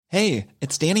Hey,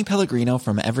 it's Danny Pellegrino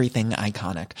from Everything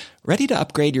Iconic. Ready to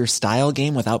upgrade your style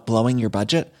game without blowing your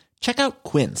budget? Check out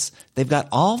Quince. They've got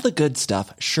all the good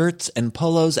stuff, shirts and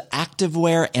polos,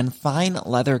 activewear, and fine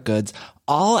leather goods,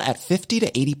 all at 50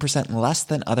 to 80% less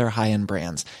than other high-end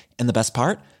brands. And the best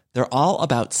part? They're all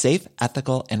about safe,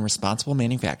 ethical, and responsible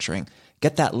manufacturing.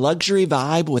 Get that luxury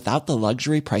vibe without the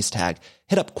luxury price tag.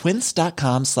 Hit up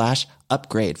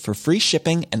quince.com/upgrade for free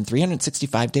shipping and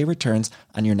 365-day returns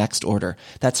on your next order.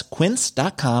 That's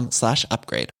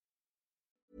quince.com/upgrade.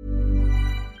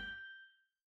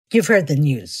 You've heard the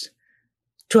news.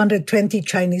 220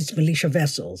 Chinese militia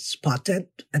vessels spotted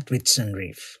at Whitsun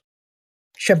Reef.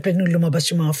 Siyempre nung lumabas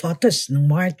yung mga photos nung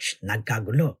March,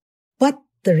 nagkagulo. But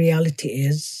the reality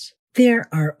is, there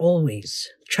are always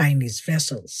Chinese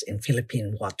vessels in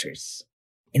Philippine waters.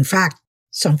 In fact,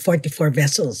 some 44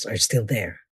 vessels are still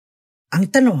there.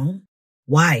 Ang tanong,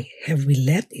 why have we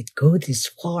let it go this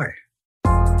far?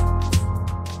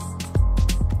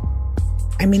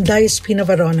 I'm Inday Espino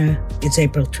Varona. It's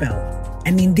April 12.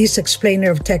 And in this explainer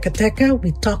of Teka Teka,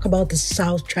 we talk about the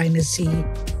South China Sea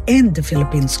and the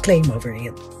Philippines' claim over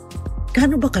it.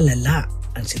 Gaano ba kalala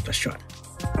ang sitwasyon?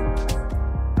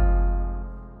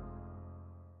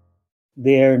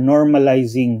 They're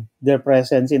normalizing their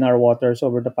presence in our waters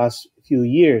over the past few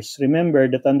years. Remember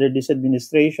that under this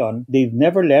administration, they've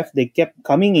never left. They kept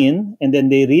coming in, and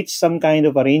then they reached some kind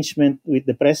of arrangement with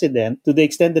the president to the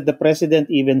extent that the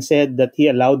president even said that he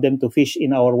allowed them to fish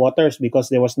in our waters because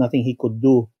there was nothing he could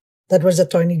do. That was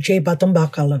Attorney Jay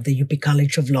Batumbakal of the UP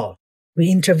College of Law.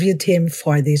 We interviewed him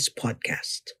for this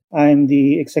podcast. I'm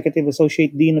the Executive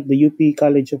Associate Dean of the UP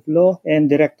College of Law and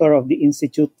Director of the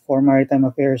Institute for Maritime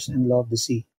Affairs and Law of the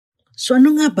Sea. So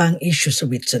ano nga ba ang issue sa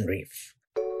Whitsun Reef?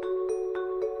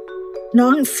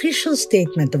 Now, ang official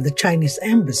statement of the Chinese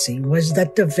embassy was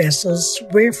that the vessels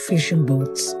were fishing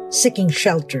boats seeking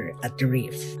shelter at the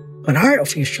reef. But our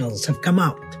officials have come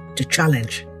out to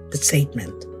challenge the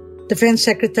statement. Defense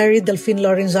Secretary Delfin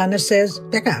Lorenzana says,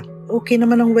 teka, okay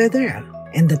naman ang weather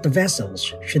and that the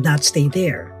vessels should not stay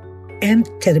there. And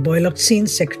Teddy Boy Locsin,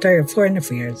 Secretary of Foreign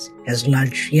Affairs, has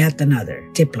launched yet another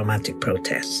diplomatic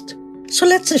protest. So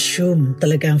let's assume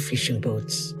talagang fishing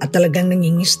boats at talagang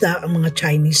nangingisda ang mga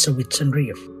Chinese sa Whitsun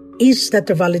Reef. Is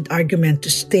that a valid argument to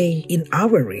stay in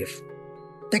our reef?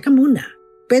 Teka muna,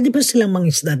 pwede ba silang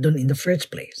mangisda doon in the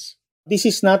first place? This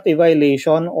is not a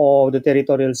violation of the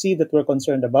territorial sea that we're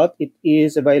concerned about. It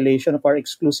is a violation of our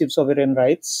exclusive sovereign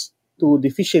rights to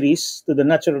the fisheries, to the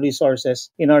natural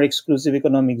resources in our exclusive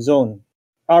economic zone.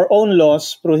 Our own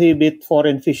laws prohibit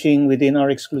foreign fishing within our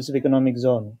exclusive economic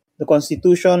zone. The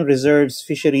Constitution reserves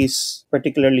fisheries,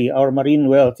 particularly our marine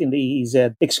wealth in the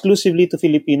EEZ, exclusively to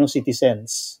Filipino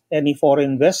citizens. Any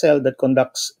foreign vessel that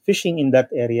conducts fishing in that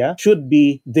area should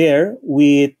be there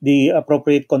with the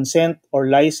appropriate consent or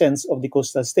license of the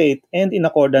coastal state and in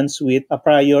accordance with a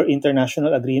prior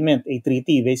international agreement, a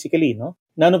treaty basically, no?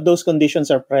 None of those conditions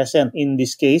are present in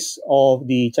this case of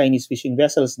the Chinese fishing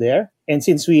vessels there. And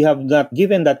since we have not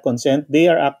given that consent, they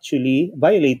are actually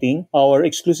violating our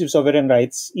exclusive sovereign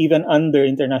rights even under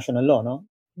international law, no?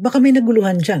 Baka may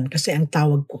naguluhan dyan kasi ang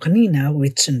tawag ko kanina,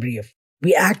 Whitsun Reef.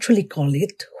 We actually call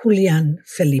it Julian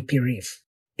Felipe Reef.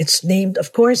 It's named,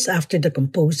 of course, after the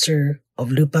composer of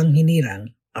Lupang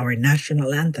Hinirang, our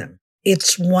national anthem.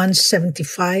 It's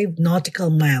 175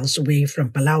 nautical miles away from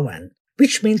Palawan,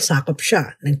 which means sakop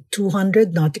siya ng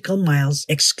 200 nautical miles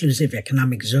exclusive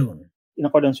economic zone. In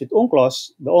accordance with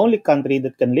UNCLOS, the only country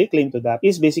that can lay claim to that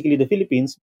is basically the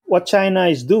Philippines. What China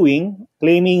is doing,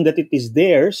 claiming that it is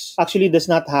theirs, actually does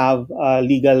not have a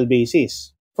legal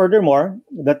basis. Furthermore,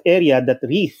 that area, that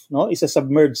reef, no, is a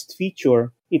submerged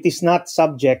feature. It is not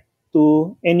subject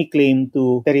to any claim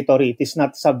to territory. It is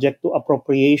not subject to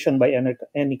appropriation by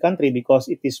any country because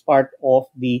it is part of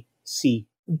the sea.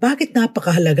 Bakit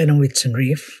napakahalaga ng Whitsun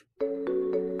Reef?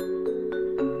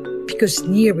 Because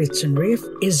near Whitsun Reef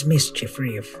is Mischief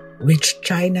Reef, which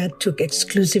China took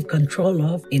exclusive control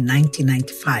of in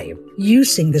 1995,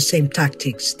 using the same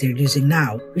tactics they're using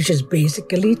now, which is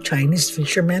basically Chinese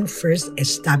fishermen first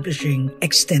establishing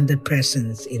extended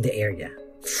presence in the area,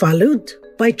 followed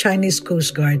by Chinese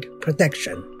Coast Guard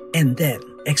protection, and then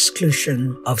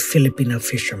exclusion of Filipino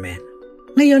fishermen.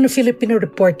 Ngayon, a Filipino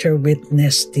reporter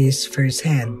witnessed this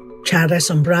firsthand. Chara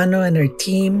Zambrano and her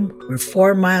team were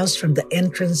 4 miles from the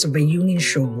entrance of Ayungin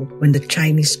Shoal when the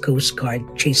Chinese Coast Guard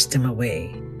chased them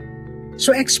away.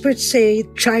 So experts say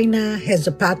China has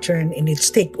a pattern in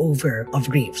its takeover of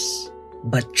reefs.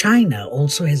 But China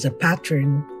also has a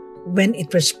pattern when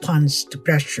it responds to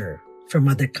pressure from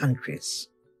other countries.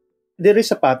 there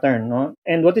is a pattern, no?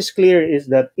 And what is clear is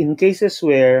that in cases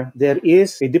where there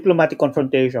is a diplomatic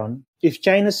confrontation, if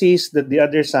China sees that the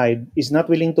other side is not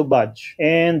willing to budge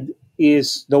and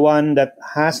is the one that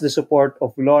has the support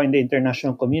of law in the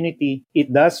international community,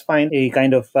 it does find a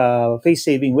kind of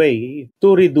face-saving way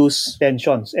to reduce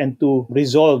tensions and to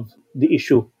resolve the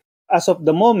issue. As of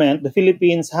the moment, the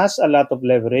Philippines has a lot of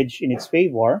leverage in its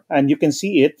favor, and you can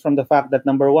see it from the fact that,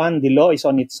 number one, the law is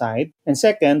on its side, and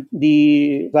second,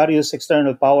 the various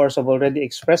external powers have already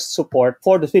expressed support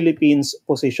for the Philippines'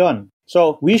 position.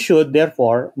 So we should,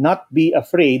 therefore, not be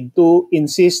afraid to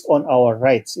insist on our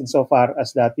rights insofar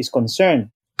as that is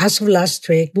concerned. As of last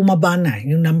week, bumaba na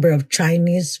yung number of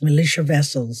Chinese militia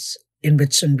vessels in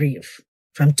Whitsun Reef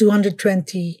from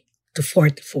 220 to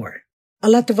 44. A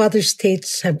lot of other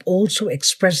states have also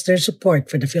expressed their support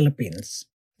for the Philippines.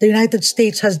 The United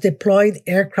States has deployed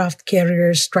aircraft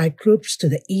carrier strike groups to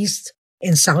the East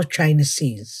and South China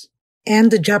Seas.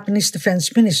 And the Japanese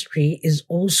Defense Ministry is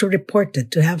also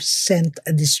reported to have sent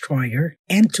a destroyer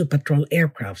and 2 patrol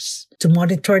aircrafts to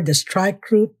monitor the strike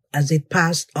group as it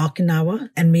passed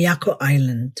Okinawa and Miyako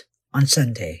Island on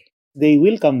Sunday. They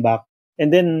will come back,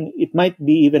 and then it might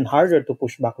be even harder to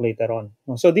push back later on.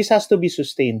 So this has to be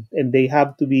sustained, and they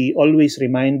have to be always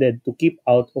reminded to keep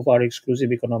out of our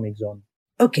exclusive economic zone.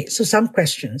 Okay, so some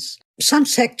questions. Some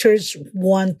sectors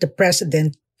want the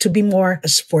president to be more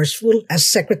as forceful as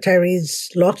Secretaries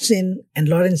Locsin and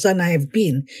Lorenzana have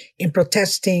been in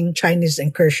protesting Chinese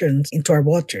incursions into our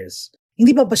waters.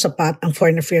 Hindi ba sapat ang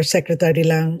Foreign Affairs Secretary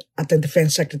lang at ang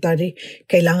Defense Secretary?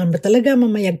 Kailangan ba talaga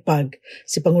mamayagpag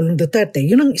si Pangulong Duterte?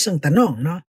 Yun ang isang tanong,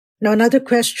 no? Now, another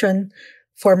question,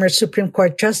 former Supreme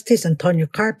Court Justice Antonio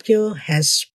Carpio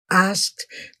has asked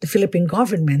the Philippine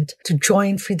government to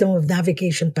join freedom of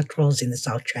navigation patrols in the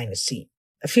South China Sea.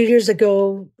 A few years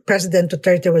ago, President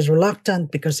Duterte was reluctant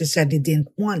because he said he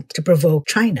didn't want to provoke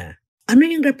China. Ano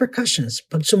yung repercussions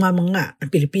pag sumama nga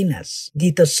ang Pilipinas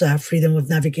dito sa Freedom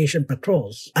of Navigation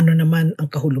Patrols? Ano naman ang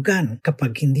kahulugan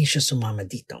kapag hindi siya sumama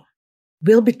dito?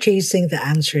 We'll be chasing the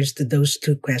answers to those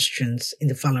 2 questions in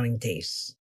the following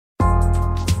days.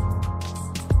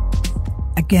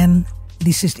 Again,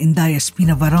 this is Inday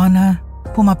Espina Varona,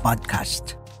 Puma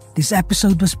Podcast. This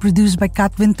episode was produced by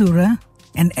Kat Ventura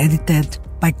and edited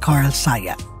by Carl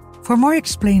Saya. For more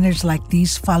explainers like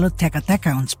these, follow Teka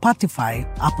Teka on Spotify,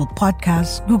 Apple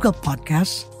Podcasts, Google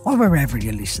Podcasts, or wherever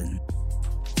you listen.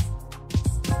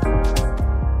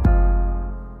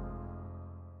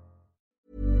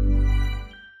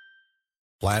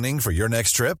 Planning for your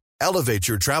next trip? Elevate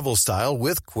your travel style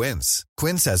with Quince.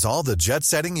 Quince has all the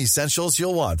jet-setting essentials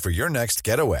you'll want for your next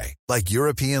getaway, like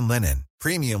European linen,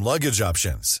 premium luggage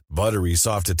options, buttery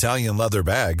soft Italian leather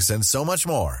bags, and so much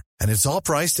more. And it's all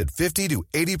priced at 50 to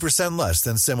 80% less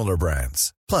than similar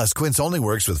brands. Plus, Quince only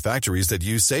works with factories that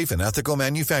use safe and ethical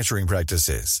manufacturing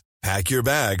practices. Pack your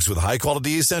bags with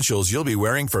high-quality essentials you'll be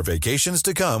wearing for vacations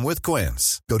to come with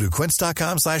Quince. Go to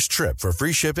quince.com/trip for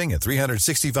free shipping and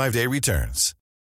 365-day returns.